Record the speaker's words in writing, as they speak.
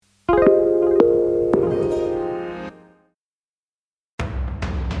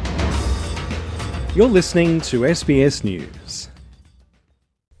You're listening to SBS News.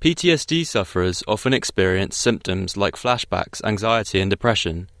 PTSD sufferers often experience symptoms like flashbacks, anxiety and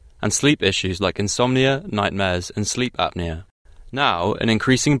depression, and sleep issues like insomnia, nightmares and sleep apnea. Now, an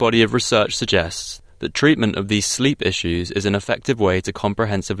increasing body of research suggests that treatment of these sleep issues is an effective way to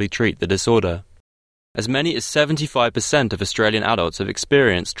comprehensively treat the disorder. As many as 75% of Australian adults have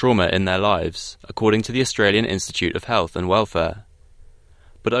experienced trauma in their lives, according to the Australian Institute of Health and Welfare.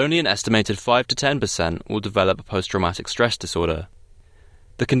 But only an estimated 5 to 10% will develop a post-traumatic stress disorder.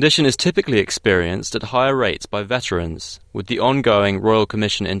 The condition is typically experienced at higher rates by veterans, with the ongoing Royal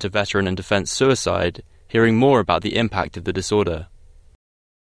Commission into Veteran and Defence Suicide hearing more about the impact of the disorder.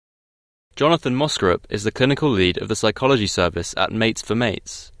 Jonathan Moskerup is the clinical lead of the psychology service at Mates for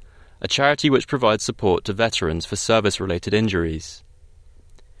Mates, a charity which provides support to veterans for service-related injuries.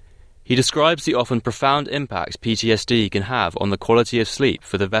 He describes the often profound impact PTSD can have on the quality of sleep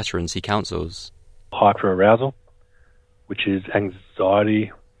for the veterans he counsels. Hyperarousal, which is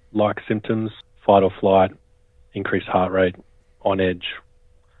anxiety-like symptoms, fight or flight, increased heart rate, on edge,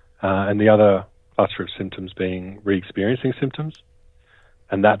 and the other cluster of symptoms being re-experiencing symptoms,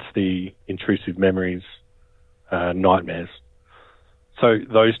 and that's the intrusive memories, nightmares. So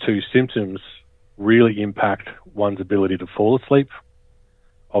those two symptoms really impact one's ability to fall asleep,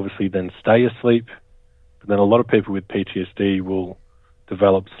 obviously then stay asleep, but then a lot of people with PTSD will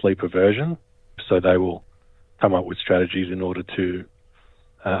develop sleep aversion, so they will come up with strategies in order to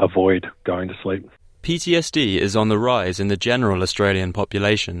avoid going to sleep. PTSD is on the rise in the general Australian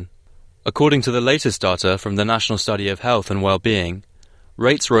population. According to the latest data from the National Study of Health and Wellbeing,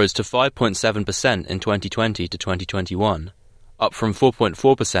 rates rose to 5.7% in 2020 to 2021, up from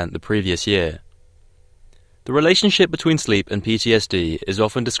 4.4% the previous year. The relationship between sleep and PTSD is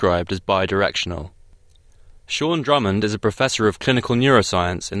often described as bidirectional. Sean Drummond is a professor of clinical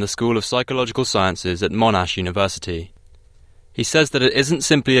neuroscience in the School of Psychological Sciences at Monash University. He says that it isn't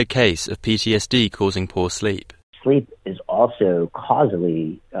simply a case of PTSD causing poor sleep. Sleep is also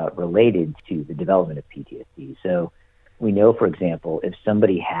causally related to the development of PTSD. So we know, for example, if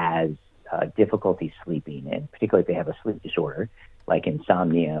somebody has difficulty sleeping, and particularly if they have a sleep disorder, like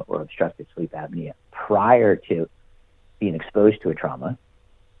insomnia or obstructive sleep apnea, prior to being exposed to a trauma,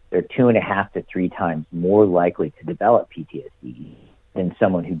 they're 2.5 to 3 times more likely to develop PTSD than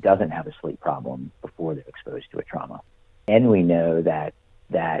someone who doesn't have a sleep problem before they're exposed to a trauma. And we know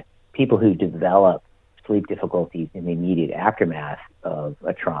that people who develop sleep difficulties in the immediate aftermath of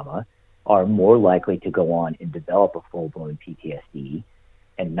a trauma are more likely to go on and develop a full-blown PTSD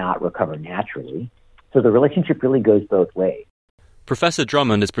and not recover naturally. So the relationship really goes both ways. Professor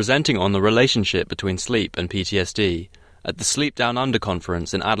Drummond is presenting on the relationship between sleep and PTSD at the Sleep Down Under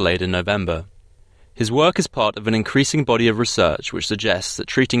conference in Adelaide in November. His work is part of an increasing body of research which suggests that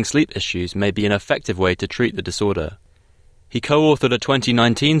treating sleep issues may be an effective way to treat the disorder. He co-authored a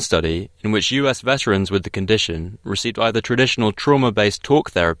 2019 study in which US veterans with the condition received either traditional trauma-based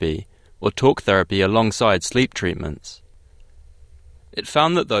talk therapy or talk therapy alongside sleep treatments. It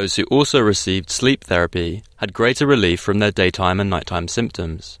found that those who also received sleep therapy had greater relief from their daytime and nighttime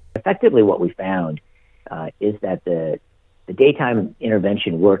symptoms. Effectively, what we found is that the daytime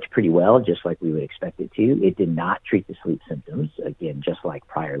intervention worked pretty well, just like we would expect it to. It did not treat the sleep symptoms, again, just like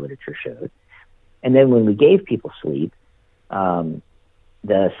prior literature showed. And then when we gave people sleep, the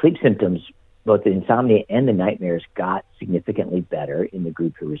sleep symptoms, both the insomnia and the nightmares, got significantly better in the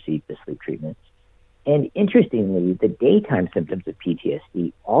group who received the sleep treatments. And interestingly, the daytime symptoms of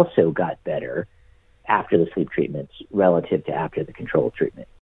PTSD also got better after the sleep treatments relative to after the control treatment.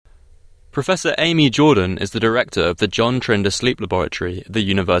 Professor Amy Jordan is the director of the John Trinder Sleep Laboratory at the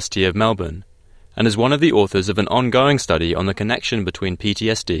University of Melbourne and is one of the authors of an ongoing study on the connection between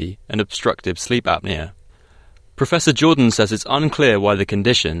PTSD and obstructive sleep apnea. Professor Jordan says it's unclear why the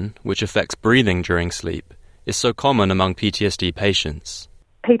condition, which affects breathing during sleep, is so common among PTSD patients.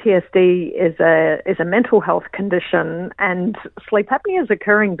 PTSD is a mental health condition, and sleep apnea is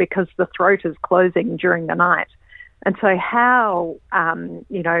occurring because the throat is closing during the night. And so how,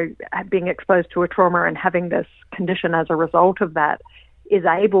 being exposed to a trauma and having this condition as a result of that is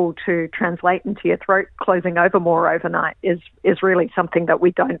able to translate into your throat closing over more overnight is really something that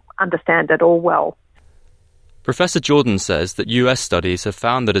we don't understand at all well. Professor Jordan says that US studies have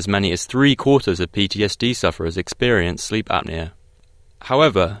found that as many as 3/4 of PTSD sufferers experience sleep apnea.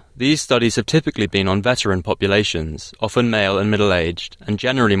 However, these studies have typically been on veteran populations, often male and middle-aged, and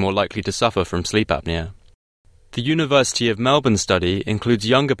generally more likely to suffer from sleep apnea. The University of Melbourne study includes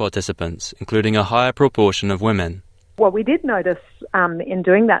younger participants, including a higher proportion of women. What we did notice in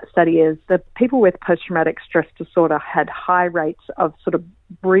doing that study is that people with post-traumatic stress disorder had high rates of sort of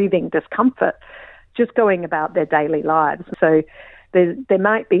breathing discomfort. just going about their daily lives. So there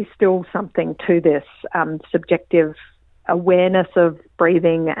might be still something to this subjective awareness of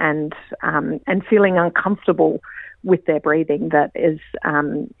breathing and feeling uncomfortable with their breathing that is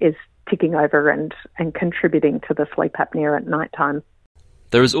ticking over and contributing to the sleep apnea at night time.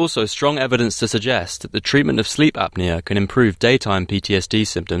 There is also strong evidence to suggest that the treatment of sleep apnea can improve daytime PTSD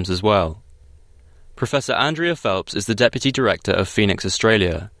symptoms as well. Professor Andrea Phelps is the Deputy Director of Phoenix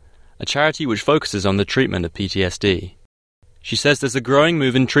Australia, a charity which focuses on the treatment of PTSD. She says there's a growing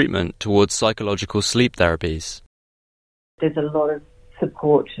move in treatment towards psychological sleep therapies. There's a lot of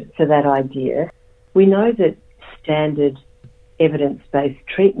support for that idea. We know that standard evidence-based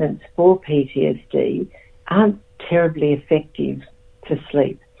treatments for PTSD aren't terribly effective for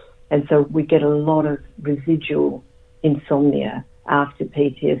sleep. And so we get a lot of residual insomnia after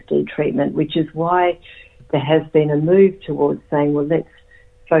PTSD treatment, which is why there has been a move towards saying, well, let's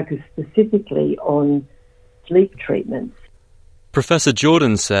focus specifically on sleep treatments. Professor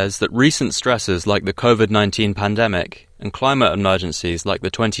Jordan says that recent stresses like the COVID-19 pandemic and climate emergencies like the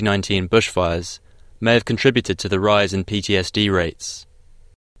 2019 bushfires may have contributed to the rise in PTSD rates.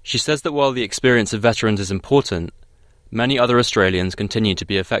 She says that while the experience of veterans is important, many other Australians continue to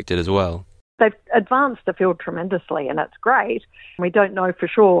be affected as well. They've advanced the field tremendously, and it's great. We don't know for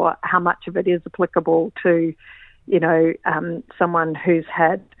sure how much of it is applicable to, someone who's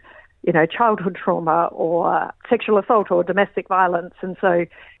had, childhood trauma or sexual assault or domestic violence. And so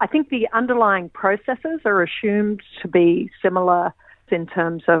I think the underlying processes are assumed to be similar in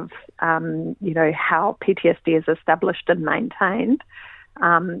terms of, how PTSD is established and maintained.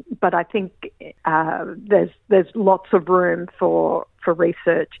 But I think there's lots of room for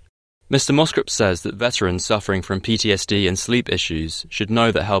research. Mr. Moskrip says that veterans suffering from PTSD and sleep issues should know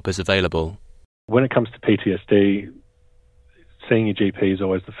that help is available. When it comes to PTSD, seeing your GP is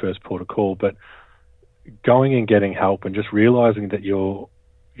always the first port of call, but going and getting help and just realising that you're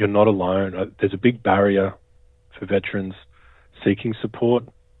not alone. There's a big barrier for veterans seeking support,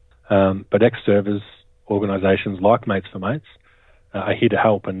 but ex-service organisations like Mates for Mates are here to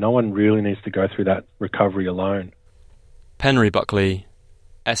help, and no one really needs to go through that recovery alone. Penry Buckley,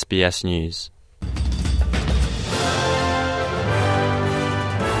 SBS News.